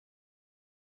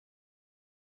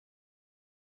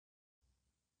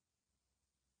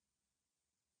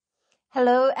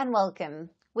Hello and welcome.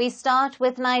 We start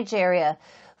with Nigeria.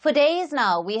 For days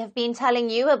now, we have been telling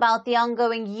you about the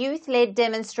ongoing youth-led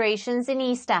demonstrations in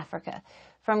East Africa.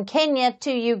 From Kenya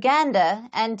to Uganda,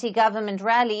 anti-government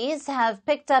rallies have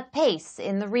picked up pace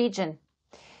in the region.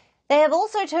 They have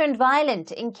also turned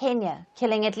violent in Kenya,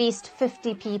 killing at least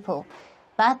 50 people.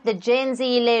 But the Gen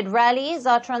Z-led rallies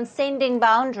are transcending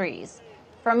boundaries.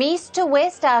 From East to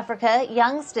West Africa,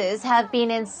 youngsters have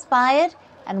been inspired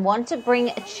and want to bring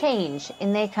a change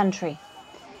in their country.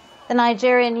 The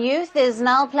Nigerian youth is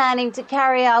now planning to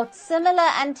carry out similar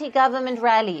anti-government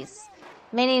rallies.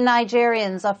 Many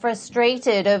Nigerians are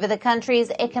frustrated over the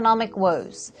country's economic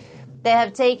woes. They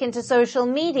have taken to social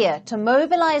media to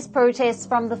mobilize protests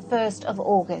from the 1st of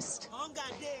August.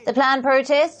 The planned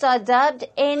protests are dubbed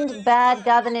End Bad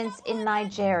Governance in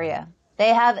Nigeria.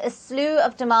 They have a slew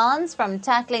of demands, from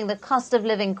tackling the cost of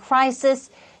living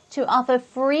crisis to offer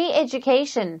free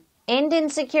education, end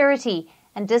insecurity,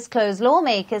 and disclose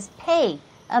lawmakers' pay,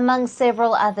 among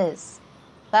several others.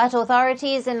 But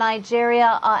authorities in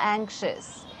Nigeria are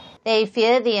anxious. They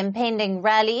fear the impending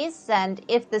rallies and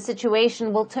if the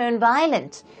situation will turn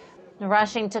violent.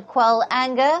 Rushing to quell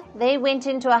anger, they went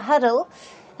into a huddle,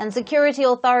 and security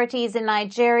authorities in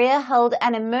Nigeria held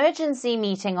an emergency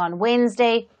meeting on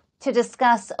Wednesday to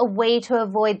discuss a way to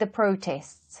avoid the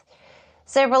protests.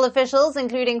 Several officials,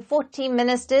 including 40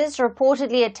 ministers,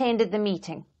 reportedly attended the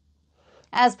meeting.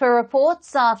 As per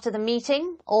reports, after the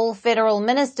meeting, all federal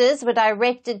ministers were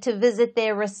directed to visit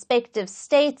their respective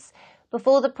states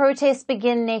before the protests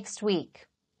begin next week.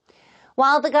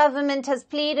 While the government has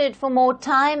pleaded for more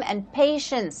time and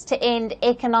patience to end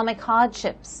economic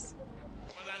hardships.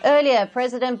 Earlier,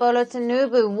 President Bola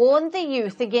Tinubu warned the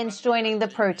youth against joining the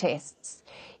protests.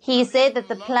 He said that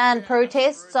the planned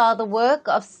protests are the work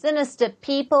of sinister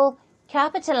people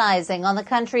capitalizing on the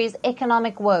country's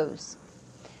economic woes.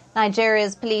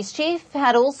 Nigeria's police chief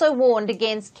had also warned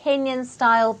against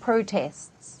Kenyan-style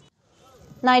protests.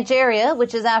 Nigeria,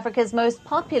 which is Africa's most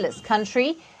populous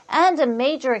country and a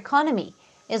major economy,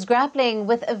 is grappling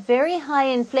with a very high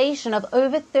inflation of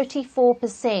over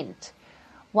 34%,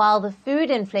 while the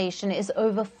food inflation is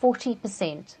over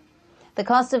 40%. The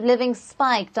cost of living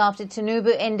spiked after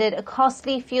Tinubu ended a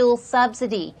costly fuel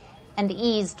subsidy and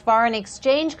eased foreign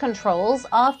exchange controls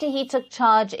after he took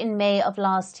charge in May of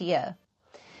last year.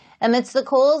 Amidst the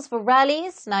calls for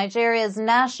rallies, Nigeria's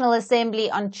National Assembly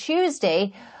on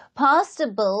Tuesday passed a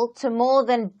bill to more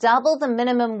than double the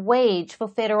minimum wage for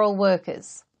federal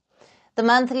workers. The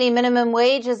monthly minimum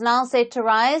wage is now set to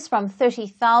rise from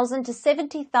 30,000 to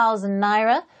 70,000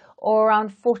 naira, or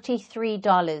around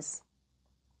 $43.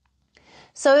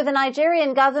 So the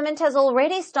Nigerian government has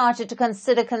already started to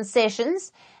consider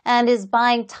concessions and is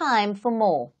buying time for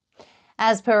more.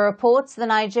 As per reports, the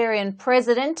Nigerian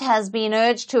president has been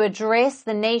urged to address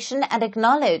the nation and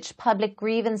acknowledge public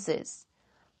grievances.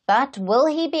 But will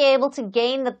he be able to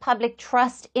gain the public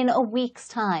trust in a week's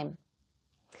time?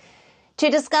 To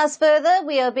discuss further,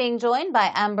 we are being joined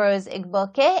by Ambrose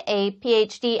Igboke, a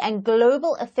PhD and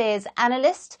global affairs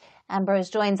analyst. Ambrose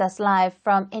joins us live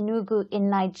from Enugu in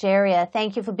Nigeria.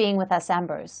 Thank you for being with us,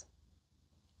 Ambrose.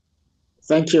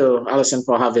 Thank you, Alyson,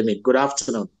 for having me. Good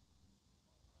afternoon.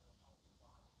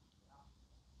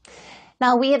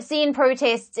 Now, we have seen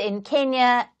protests in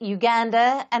Kenya,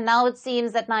 Uganda, and now it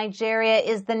seems that Nigeria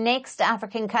is the next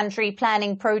African country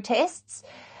planning protests.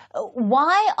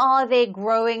 Why are there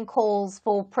growing calls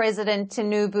for President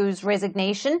Tinubu's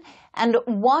resignation, and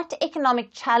what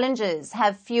economic challenges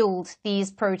have fueled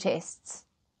these protests?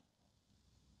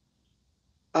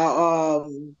 Well,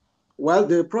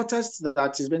 the protest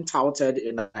that is being touted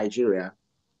in Nigeria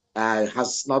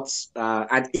has not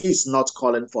and is not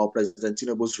calling for President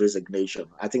Tinubu's resignation.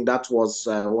 I think that was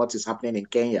what is happening in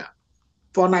Kenya.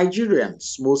 For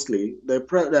Nigerians, mostly, the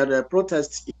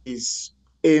protest is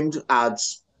aimed at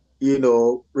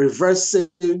reversing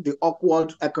the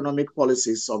awkward economic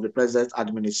policies of the present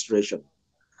administration,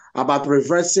 about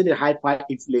reversing the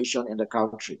hyperinflation in the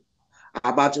country,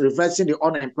 about reversing the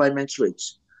unemployment rate,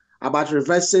 about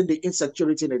reversing the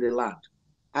insecurity in the land.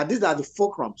 And these are the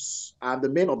fulcrums and the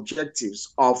main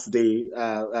objectives of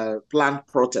the planned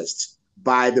protest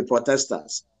by the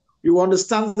protesters. You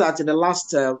understand that in the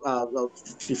last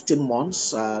 15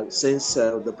 months since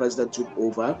the president took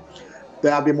over,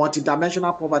 there have been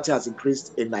multidimensional poverty has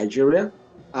increased in Nigeria.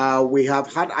 We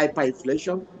have had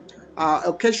hyperinflation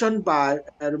occasioned by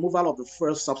a removal of the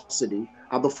first subsidy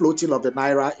and the floating of the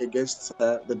naira against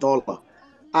the dollar.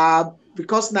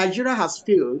 Because Nigeria has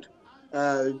failed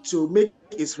to make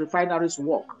its refineries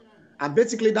work. And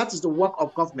basically, that is the work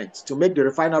of government, to make the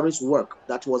refineries work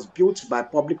that was built by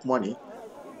public money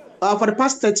For the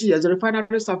past 30 years, the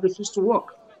refineries have refused to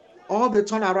work. All the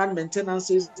turnaround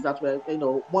maintenances that were,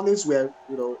 monies were,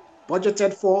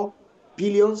 budgeted for,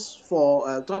 billions for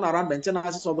turnaround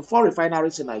maintenances of the 4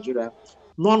 refineries in Nigeria,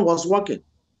 none was working.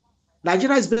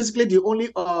 Nigeria is basically the only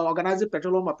organizing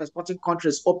petroleum exporting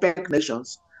countries, OPEC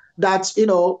nations, that,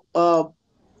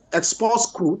 exports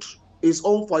crude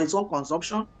for its own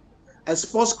consumption,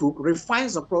 exports crude,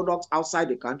 refines the product outside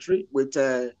the country with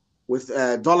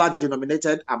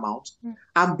dollar-denominated amount,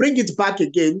 and bring it back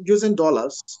again using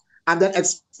dollars, and then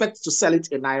expect to sell it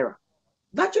in naira.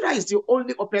 Nigeria is the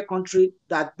only OPEC country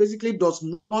that basically does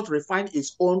not refine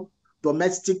its own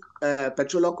domestic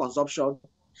petroleum consumption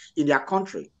in their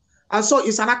country. And so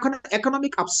it's an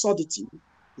economic absurdity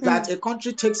that a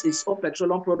country takes its own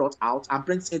petroleum product out and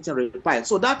brings it in refined.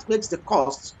 So that makes the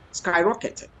cost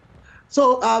skyrocketed.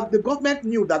 So the government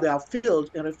knew that they have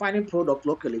failed in refining product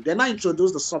locally. They now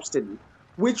introduced the subsidy,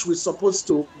 which was supposed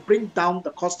to bring down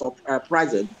the cost of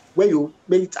pricing, where you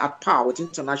make it at par with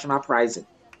international pricing.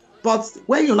 But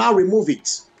when you now remove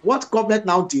it, what government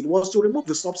now did was to remove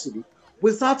the subsidy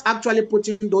without actually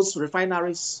putting those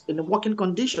refineries in working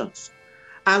conditions.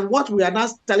 And what we are now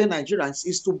telling Nigerians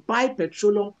is to buy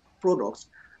petroleum products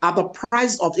at the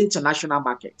price of international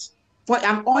market. For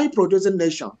an oil-producing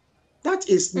nation, that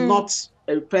is not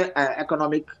a fair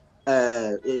economic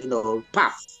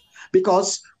path,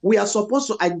 because we are supposed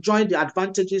to enjoy the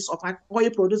advantages of an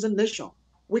oil-producing nation.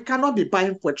 We cannot be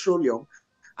buying petroleum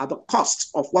at the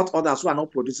cost of what others who are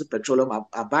not producing petroleum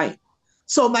are buying.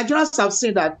 So Nigerians have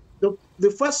seen that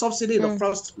the first subsidy in the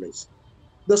first place,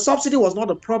 the subsidy was not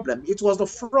the problem. It was the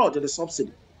fraud in the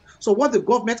subsidy. So what the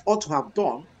government ought to have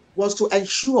done was to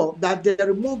ensure that they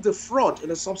remove the fraud in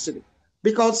the subsidy,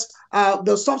 because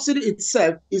the subsidy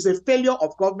itself is a failure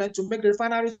of government to make the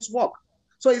refineries work.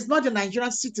 So it's not the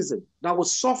Nigerian citizen that will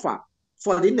suffer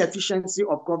for the inefficiency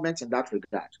of government in that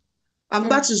regard. And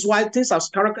that is why things have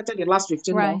skyrocketed in the last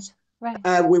 15 months. Right.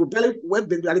 By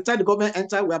the time the government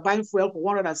entered, we are buying fuel for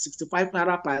 165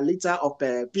 naira per liter of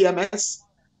PMS.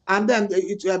 And then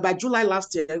by July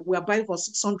last year, we are buying for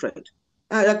 600.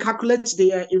 Calculate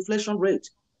the inflation rate.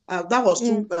 That was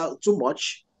too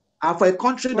much. For a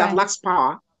country that lacks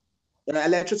power,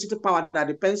 electricity power that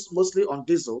depends mostly on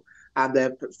diesel and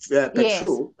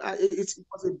petrol, it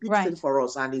was a big thing for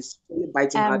us, and it's really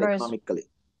biting hard economically.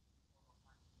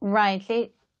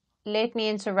 Right. Let me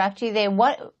interrupt you there.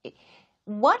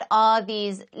 What are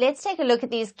these? Let's take a look at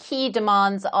these key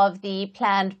demands of the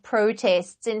planned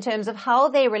protests in terms of how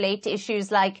they relate to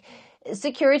issues like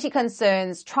security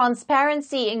concerns,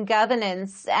 transparency in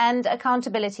governance, and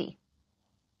accountability.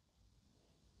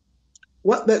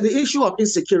 Well, the issue of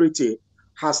insecurity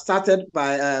has started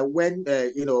by when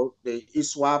the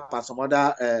ISWAP and some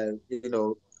other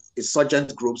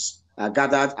insurgent groups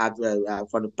gathered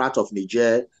from the part of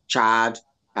Niger, Chad,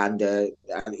 and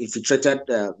infiltrated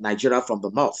Nigeria from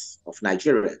the north of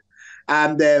Nigeria.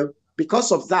 And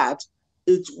because of that,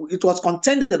 it was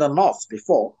contained in the north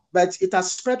before, but it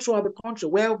has spread throughout the country,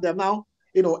 where they now,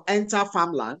 enter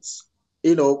farmlands,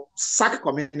 sack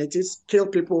communities, kill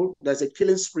people. There's a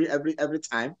killing spree every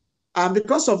time. And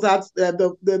because of that,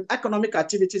 the economic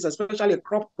activities, especially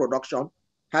crop production,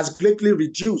 has greatly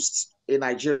reduced in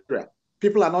Nigeria.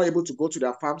 People are not able to go to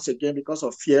their farms again because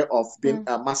of fear of being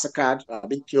massacred,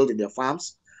 being killed in their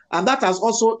farms. And that has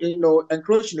also,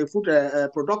 encroached in the food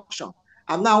production.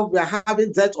 And now we are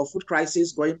having death of food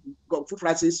crisis food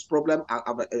crisis problem,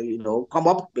 come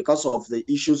up because of the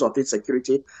issues of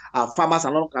insecurity. Farmers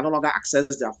can no longer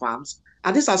access their farms.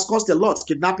 And this has caused a lot.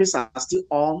 Kidnappings are still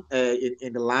on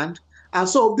in the land. And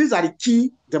so these are the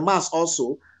key demands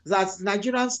also, that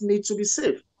Nigerians need to be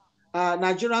safe.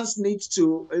 Nigerians need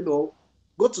to,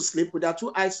 go to sleep with their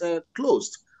two eyes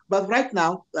closed. But right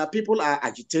now, people are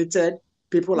agitated,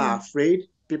 people are afraid,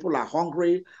 people are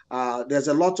hungry. There's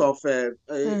a lot of,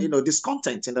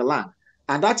 discontent in the land.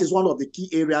 And that is one of the key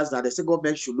areas that the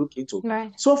government should look into.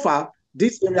 Right. So far,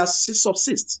 these areas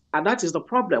subsist, and that is the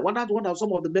problem. One of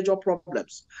some of the major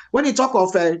problems. When you talk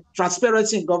of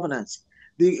transparency in governance,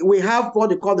 we have what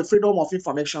they call the Freedom of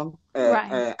Information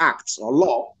Act or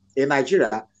law in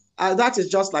Nigeria. That is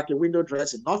just like a window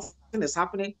dressing. Nothing is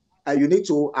happening. You need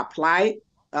to apply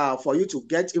for you to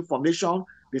get information.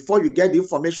 Before you get the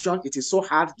information, it is so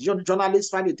hard. Journalists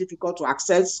find it difficult to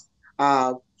access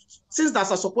things that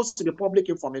are supposed to be public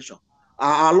information.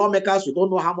 Our lawmakers, we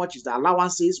don't know how much is the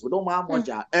allowances. We don't know how much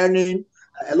they are earning.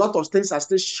 A lot of things are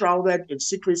still shrouded in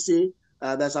secrecy.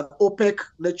 There's an opaque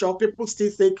nature. People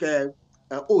still take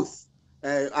oath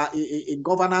in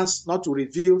governance, not to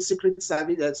reveal secret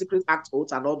service, secret act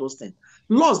oaths and all those things.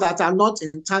 Laws that are not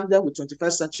in tandem with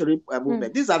 21st century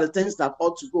movement. These are the things that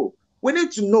ought to go. We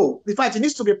need to know, in fact, it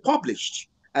needs to be published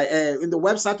in the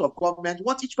website of government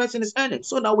what each person is earning,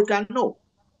 so now we can know.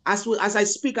 As I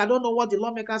speak, I don't know what the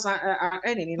lawmakers are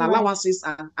earning in allowances,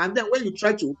 and then when you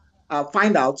try to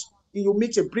find out, you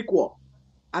meet a brick wall.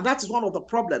 And that is one of the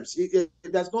problems.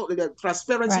 There's no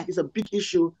transparency is a big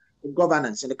issue in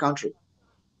governance in the country.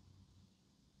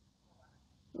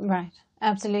 Right,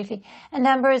 absolutely. And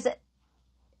Ambrose,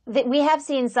 we have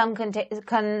seen some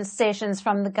concessions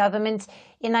from the government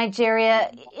in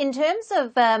Nigeria in terms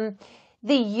of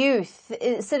the youth,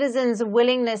 citizens'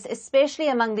 willingness, especially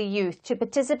among the youth, to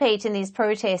participate in these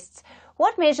protests.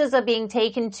 What measures are being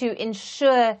taken to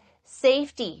ensure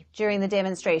safety during the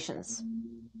demonstrations?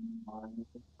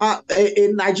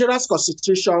 In Nigeria's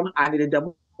constitution and in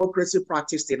the democracy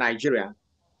practiced in Nigeria,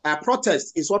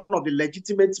 protest is one of the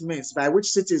legitimate means by which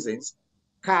citizens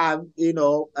can,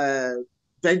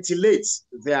 ventilate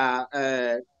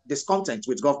their discontent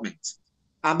with government.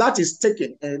 And that is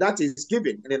taken, that is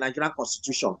given in the Nigerian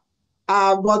constitution.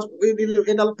 But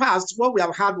in the past, what we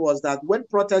have had was that when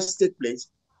protests take place,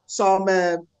 some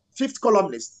fifth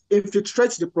columnists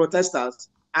infiltrate the protesters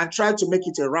and try to make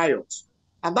it a riot.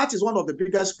 And that is one of the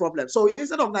biggest problems. So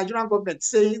instead of Nigerian government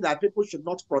saying that people should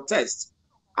not protest,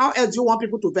 how else do you want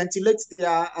people to ventilate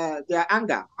their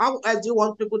anger? How else do you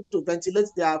want people to ventilate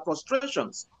their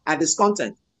frustrations and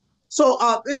discontent? So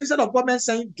instead of government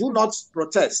saying, do not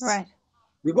protest,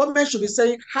 the government should be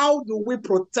saying, how do we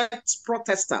protect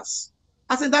protesters?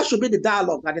 I think that should be the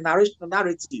dialogue and the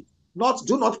narrative, not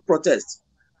do not protest.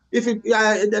 If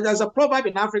there's a proverb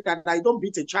in Africa that you don't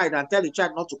beat a child and tell a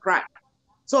child not to cry.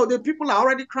 So the people are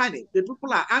already crying. The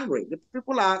people are angry. The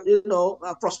people are,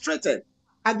 frustrated.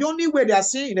 And the only way they are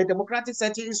seeing in a democratic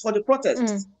setting is for the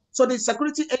protests. So the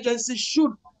security agency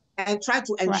should try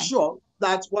to ensure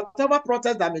that whatever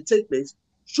protest that may take place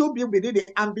should be within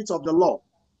the ambit of the law.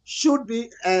 Should be,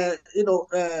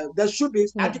 there should be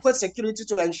adequate security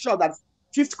to ensure that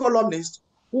fifth columnists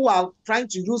who are trying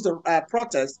to use the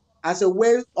protest as a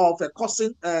way of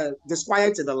causing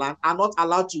disquiet in the land are not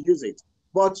allowed to use it.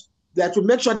 But they have to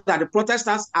make sure that the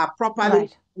protesters are properly,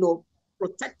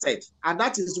 protected, and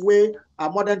that is the way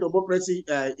modern democracy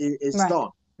is done.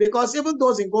 Because even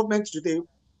those in government today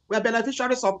were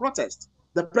beneficiaries of protest.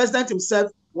 The president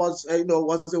himself was a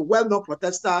well-known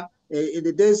protester in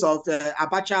the days of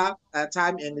Abacha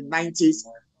time in the 90s,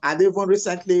 and even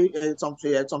recently, some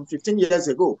 15 years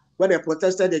ago, when they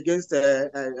protested against the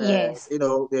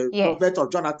government of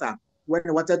Jonathan when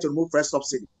they wanted to remove fresh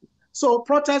subsidy. So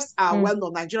protests are well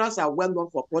known. Nigerians are well known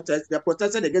for protests. They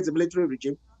protested against the military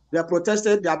regime. They have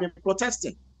been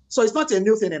protesting. So it's not a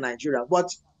new thing in Nigeria.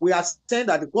 But we are saying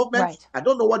that the government, I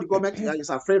don't know what the government is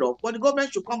afraid of, but the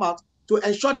government should come out to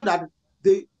ensure that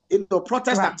the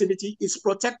protest activity is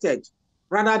protected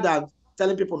rather than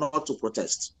telling people not to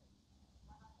protest.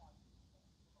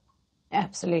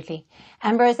 Absolutely.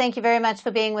 Ambrose, thank you very much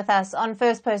for being with us on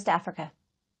Firstpost Africa.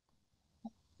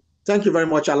 Thank you very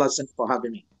much, Alyson, for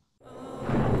having me.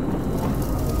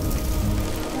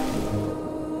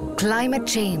 Climate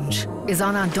change is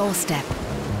on our doorstep.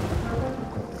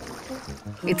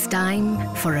 It's time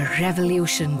for a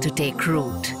revolution to take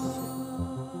root.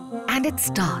 And it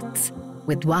starts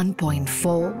with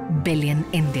 1.4 billion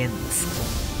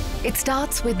Indians. It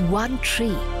starts with one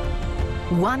tree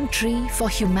for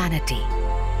humanity,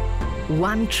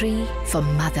 one tree for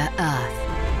Mother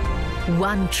Earth,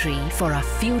 one tree for a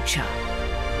future.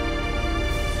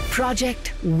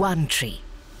 Project One Tree,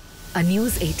 a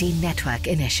News 18 network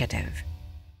initiative.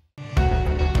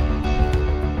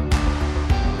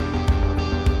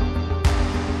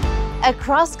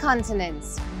 Across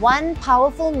continents, one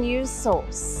powerful news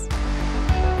source.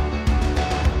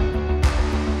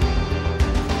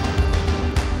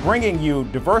 Bringing you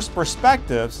diverse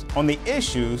perspectives on the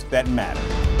issues that matter.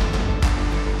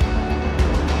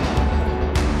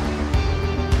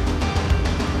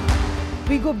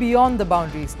 We go beyond the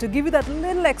boundaries to give you that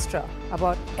little extra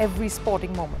about every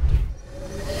sporting moment.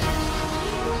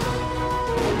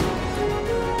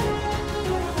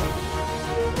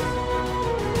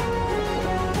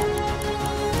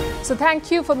 So thank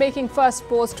you for making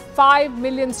Firstpost 5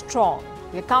 million strong.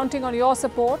 We're counting on your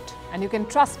support, and you can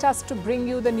trust us to bring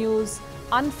you the news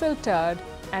unfiltered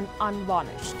and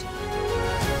unvarnished.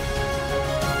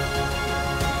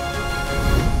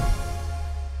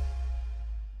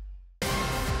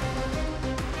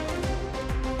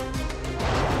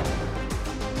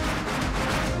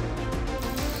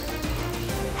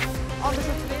 On the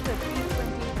show today, the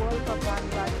T20 World Cup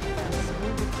bandwagon has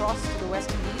moved across to the West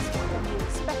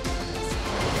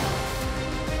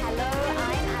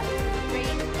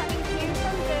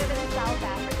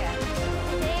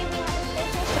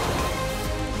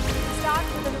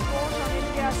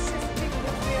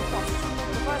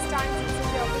Times and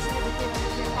senior official editor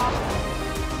of the Harvard.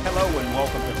 Hello and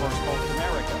welcome to Firstpost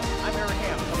America. I'm Aaron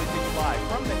Ham, coming to you live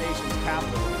from the nation's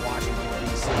capital in Washington,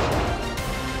 D.C.